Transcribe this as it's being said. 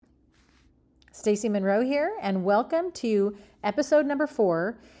Stacy Monroe here, and welcome to episode number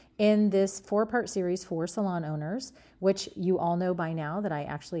 4 in this 4-part series for salon owners, which you all know by now that I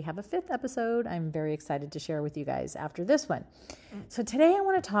actually have a 5th episode I'm very excited to share with you guys after this one. So today I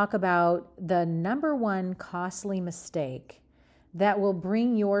want to talk about the number one costly mistake that will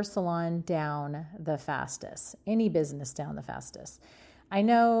bring your salon down the fastest, any business down the fastest. I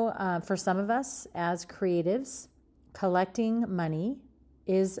know for some of us as creatives, collecting money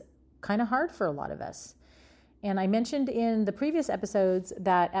is kind of hard for a lot of us. And I mentioned in the previous episodes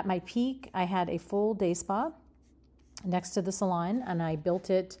that at my peak, I had a full day spa next to the salon, and I built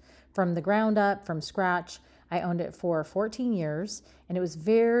it from the ground up, from scratch. I owned it for 14 years, and it was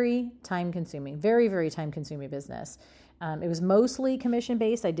very time-consuming, very, very time-consuming business. It was mostly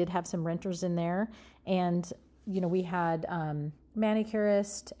commission-based. I did have some renters in there, and we had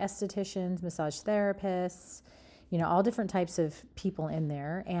manicurists, estheticians, massage therapists, all different types of people in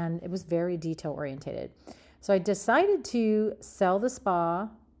there, and it was very detail oriented. So I decided to sell the spa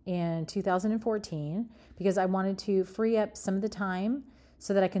in 2014 because I wanted to free up some of the time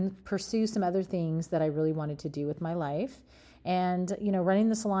so that I can pursue some other things that I really wanted to do with my life. And, running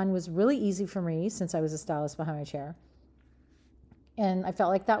the salon was really easy for me since I was a stylist behind my chair. And I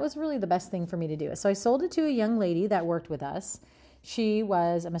felt like that was really the best thing for me to do. So I sold it to a young lady that worked with us. She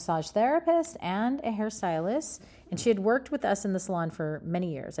was a massage therapist and a hairstylist, and she had worked with us in the salon for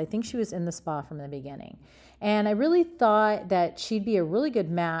many years. I think she was in the spa from the beginning. And I really thought that she'd be a really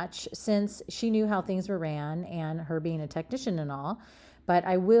good match since she knew how things were ran and her being a technician and all. But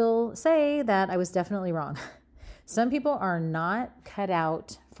I will say that I was definitely wrong. Some people are not cut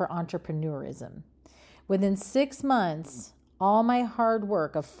out for entrepreneurism. Within 6 months, all my hard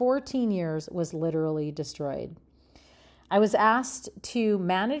work of 14 years was literally destroyed. I was asked to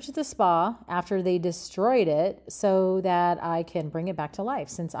manage the spa after they destroyed it so that I can bring it back to life.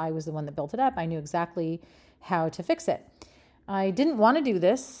 Since I was the one that built it up, I knew exactly how to fix it. I didn't want to do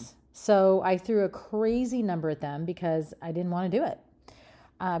this, so I threw a crazy number at them because I didn't want to do it.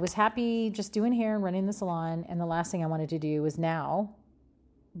 I was happy just doing hair and running the salon, and the last thing I wanted to do was now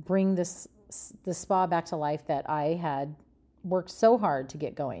bring the spa back to life that I had worked so hard to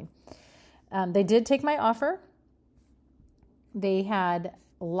get going. They did take my offer. They had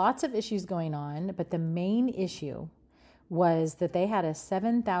lots of issues going on, but the main issue was that they had a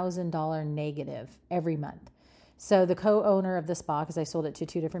 $7,000 negative every month. So the co-owner of the spa, because I sold it to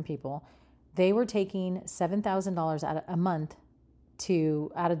 2 different people, they were taking $7,000 out of a month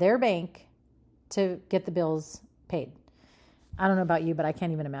out of their bank to get the bills paid. I don't know about you, but I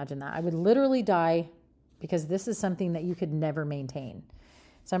can't even imagine that. I would literally die because this is something that you could never maintain.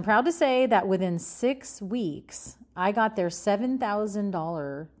 So I'm proud to say that within 6 weeks, I got their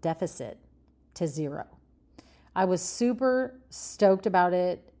 $7,000 deficit to zero. I was super stoked about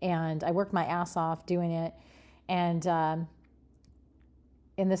it, and I worked my ass off doing it. And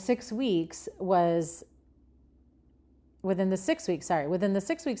within the 6 weeks, it was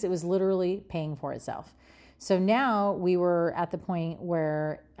literally paying for itself. So now we were at the point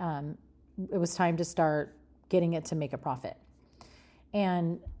where it was time to start getting it to make a profit.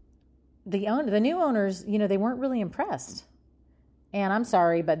 And the new owners, they weren't really impressed. And I'm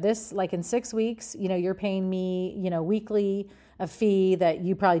sorry, but this, like in 6 weeks, you're paying me, weekly a fee that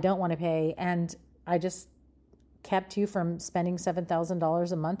you probably don't want to pay. And I just kept you from spending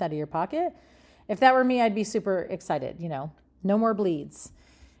 $7,000 a month out of your pocket. If that were me, I'd be super excited, no more bleeds.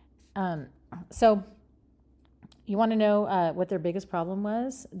 So you want to know what their biggest problem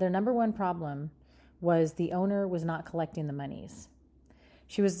was? Their number one problem was the owner was not collecting the monies.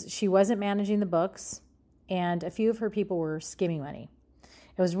 She wasn't managing the books, and a few of her people were skimming money.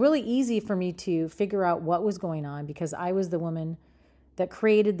 It was really easy for me to figure out what was going on because I was the woman that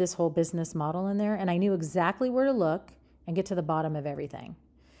created this whole business model in there, and I knew exactly where to look and get to the bottom of everything.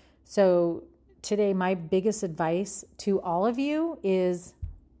 So today, my biggest advice to all of you is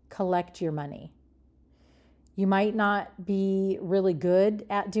collect your money. You might not be really good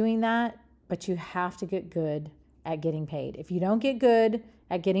at doing that, but you have to get good at getting paid. If you don't get good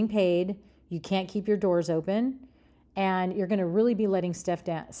at getting paid, you can't keep your doors open, and you're going to really be letting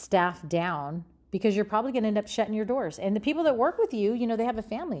staff down because you're probably going to end up shutting your doors. And the people that work with you, they have a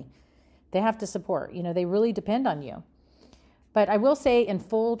family. They have to support. They really depend on you. But I will say, in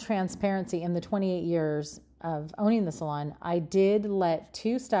full transparency, in the 28 years of owning the salon, I did let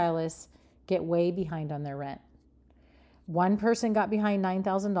 2 stylists get way behind on their rent. One person got behind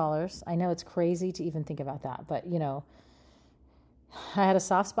 $9,000. I know it's crazy to even think about that, but I had a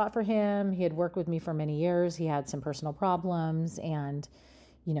soft spot for him. He had worked with me for many years. He had some personal problems, and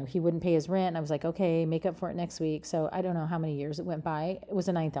he wouldn't pay his rent. And I was like, okay, make up for it next week. So I don't know how many years it went by. It was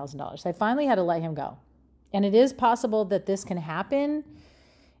a $9,000. So I finally had to let him go. And it is possible that this can happen.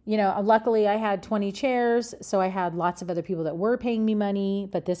 Luckily I had 20 chairs. So I had lots of other people that were paying me money,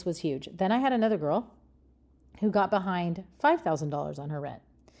 but this was huge. Then I had another girl who got behind $5,000 on her rent.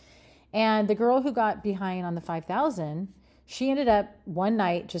 And the girl who got behind on the $5,000, she ended up one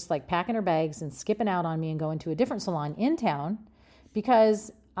night just like packing her bags and skipping out on me and going to a different salon in town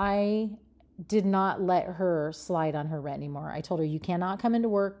because I did not let her slide on her rent anymore. I told her, you cannot come into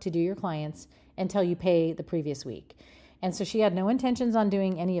work to do your clients until you pay the previous week. And so she had no intentions on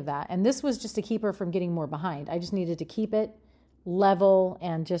doing any of that. And this was just to keep her from getting more behind. I just needed to keep it level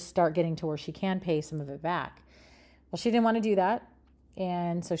and just start getting to where she can pay some of it back. Well, she didn't want to do that.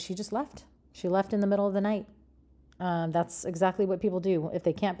 And so she just left. She left in the middle of the night. That's exactly what people do. If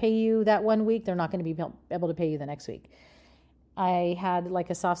they can't pay you that one week, they're not going to be able to pay you the next week. I had like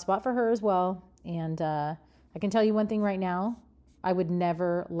a soft spot for her as well. And I can tell you one thing right now, I would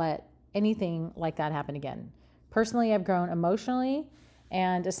never let anything like that happen again. Personally, I've grown emotionally,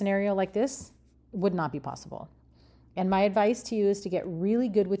 and a scenario like this would not be possible. And my advice to you is to get really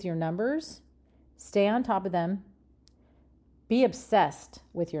good with your numbers, stay on top of them, be obsessed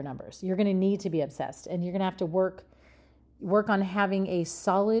with your numbers. You're going to need to be obsessed, and you're going to have to work on having a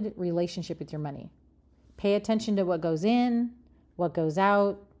solid relationship with your money. Pay attention to what goes in, what goes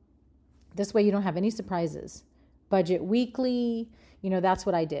out. This way you don't have any surprises. Budget weekly. That's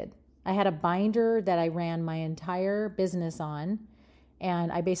what I did. I had a binder that I ran my entire business on,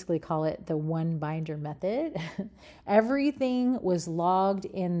 and I basically call it the one binder method. Everything was logged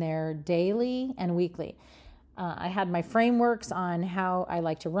in there daily and weekly. I had my frameworks on how I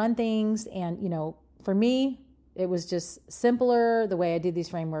like to run things, and for me, it was just simpler the way I did these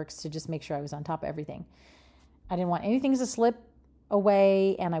frameworks to just make sure I was on top of everything. I didn't want anything to slip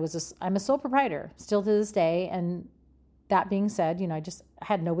away, and I'm a sole proprietor still to this day, and that being said, I just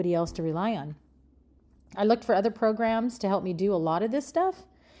had nobody else to rely on. I looked for other programs to help me do a lot of this stuff,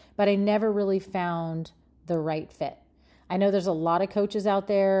 but I never really found the right fit. I know there's a lot of coaches out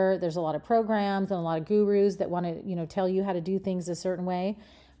there. There's a lot of programs and a lot of gurus that want to, tell you how to do things a certain way.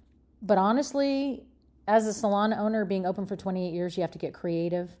 But honestly, as a salon owner being open for 28 years, you have to get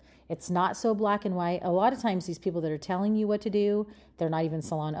creative. It's not so black and white. A lot of times these people that are telling you what to do, they're not even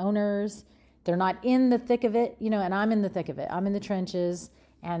salon owners. They're not in the thick of it, and I'm in the thick of it. I'm in the trenches.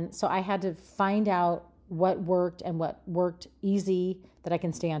 And so I had to find out what worked and what worked easy that I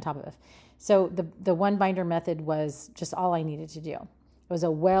can stay on top of. So the one binder method was just all I needed to do. It was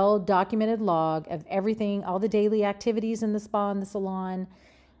a well-documented log of everything, all the daily activities in the spa and the salon.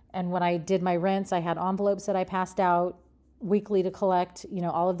 And when I did my rents, I had envelopes that I passed out weekly to collect,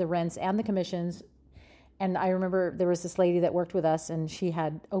 all of the rents and the commissions. And I remember there was this lady that worked with us, and she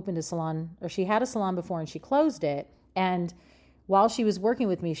had opened a salon, or she had a salon before and she closed it. And while she was working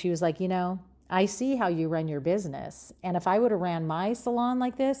with me, she was like, I see how you run your business. And if I would have ran my salon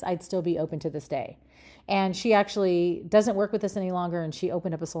like this, I'd still be open to this day. And she actually doesn't work with us any longer, and she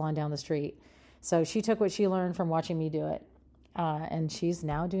opened up a salon down the street. So she took what she learned from watching me do it. And she's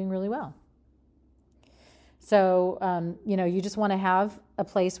now doing really well. So, you just want to have a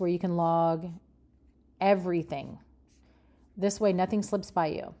place where you can log everything. This way, nothing slips by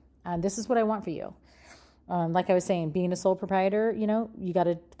you. And this is what I want for you. Like I was saying, being a sole proprietor, you got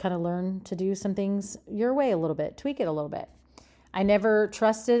to kind of learn to do some things your way a little bit, tweak it a little bit. I never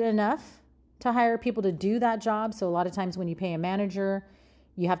trusted enough to hire people to do that job. So a lot of times when you pay a manager,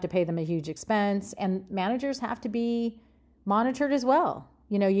 you have to pay them a huge expense, and managers have to be monitored as well.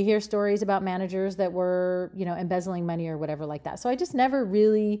 You hear stories about managers that were, embezzling money or whatever like that. So I just never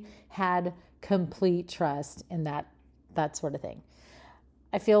really had complete trust in that sort of thing.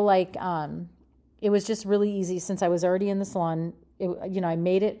 I feel like it was just really easy since I was already in the salon. I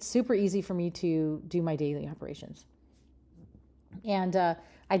made it super easy for me to do my daily operations. And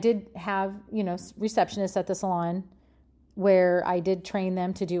I did have, receptionists at the salon where I did train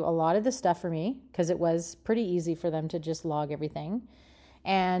them to do a lot of the stuff for me because it was pretty easy for them to just log everything.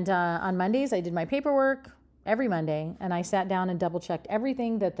 And on Mondays, I did my paperwork every Monday, and I sat down and double checked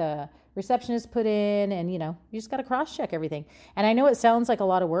everything that the receptionist put in, and, you just got to cross check everything. And I know it sounds like a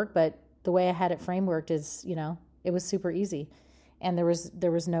lot of work, but the way I had it frameworked is, it was super easy. And there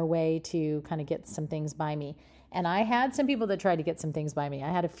was no way to kind of get some things by me. And I had some people that tried to get some things by me. I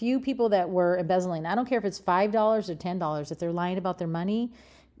had a few people that were embezzling. I don't care if it's $5 or $10, if they're lying about their money,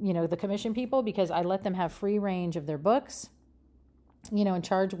 the commission people, because I let them have free range of their books, and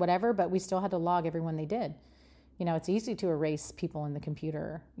charge whatever, but we still had to log everyone they did. It's easy to erase people in the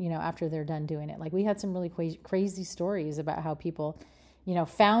computer, after they're done doing it. Like we had some really crazy stories about how people,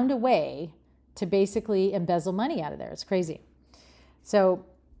 found a way to basically embezzle money out of there. It's crazy. So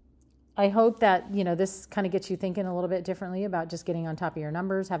I hope that, this kind of gets you thinking a little bit differently about just getting on top of your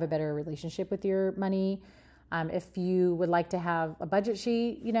numbers, have a better relationship with your money. If you would like to have a budget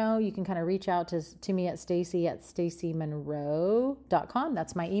sheet, you can kind of reach out to me at stacy@stacymonroe.com.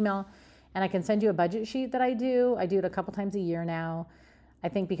 That's my email. And I can send you a budget sheet that I do. I do it a couple times a year now. I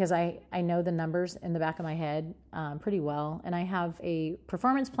think because I know the numbers in the back of my head pretty well. And I have a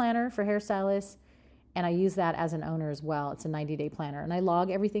performance planner for hairstylists, and I use that as an owner as well. It's a 90-day planner, and I log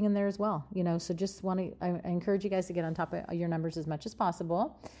everything in there as well. So just I encourage you guys to get on top of your numbers as much as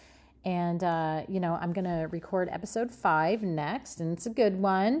possible. And, I'm going to record episode 5 next, and it's a good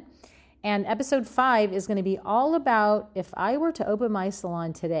one. And episode 5 is going to be all about if I were to open my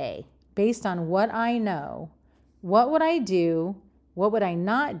salon today, based on what I know, what would I do? What would I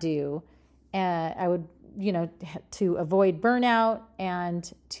not do? I would, to avoid burnout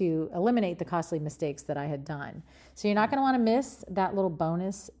and to eliminate the costly mistakes that I had done. So you're not going to want to miss that little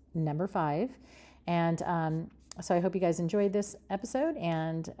bonus number 5. And so I hope you guys enjoyed this episode,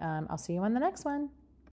 and I'll see you on the next one.